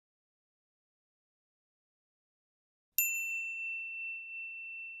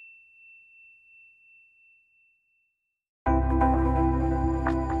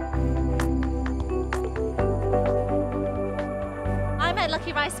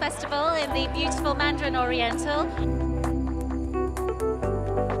Lucky Rice Festival in the beautiful Mandarin Oriental.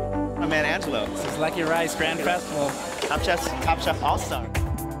 My man Angelo. This is Lucky Rice Grand Festival. Top Chef All-Star.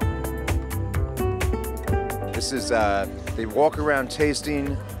 This is the walk-around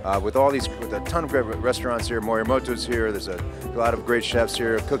tasting with a ton of great restaurants here. Morimoto's here. There's a lot of great chefs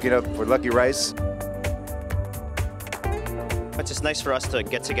here cooking up for Lucky Rice. It's just nice for us to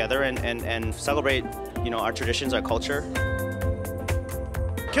get together and celebrate, our traditions, our culture.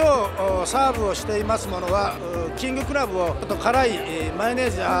 今日サーブをしていますものはキングクラブを辛いマヨネ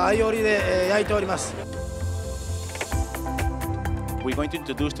ーズアイオリで焼いております。 We're going to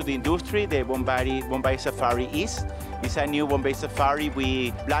introduce to the industry the Bombay Safari East. It's a new Bombay Safari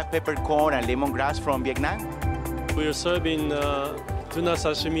with black peppercorn and lemongrass from Vietnam. We are serving tuna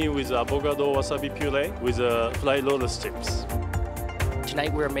sashimi with avocado wasabi puree with fried lotus chips.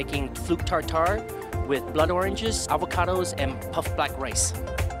 Tonight we're making fluke tartare with blood oranges, avocados, and puffed black rice.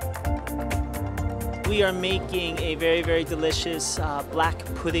 We are making a very, very delicious black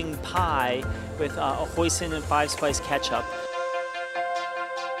pudding pie with a hoisin and 5-spice ketchup.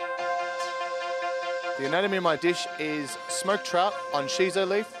 The anatomy of my dish is smoked trout on shiso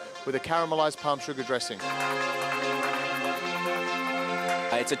leaf with a caramelized palm sugar dressing.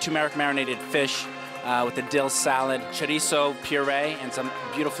 It's a turmeric marinated fish with a dill salad, chorizo puree, and some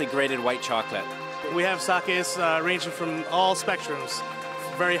beautifully grated white chocolate. We have sakes ranging from all spectrums,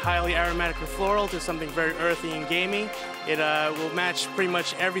 very highly aromatic and floral to something very earthy and gamey. It will match pretty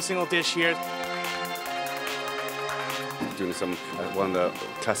much every single dish here. Doing one of the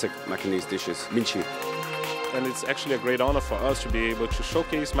classic Macanese dishes, minchi. And it's actually a great honor for us to be able to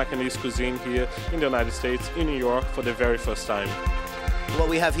showcase Macanese cuisine here in the United States, in New York, for the very first time. What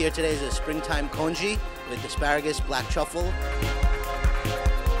we have here today is a springtime congee with asparagus, black truffle.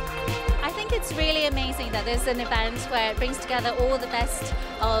 I think it's really amazing that there's an event where it brings together all the best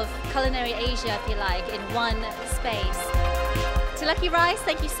of culinary Asia, if you like, in one space. To Lucky Rice,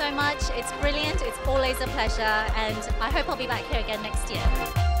 thank you so much. It's brilliant. It's always a pleasure, and I hope I'll be back here again next year.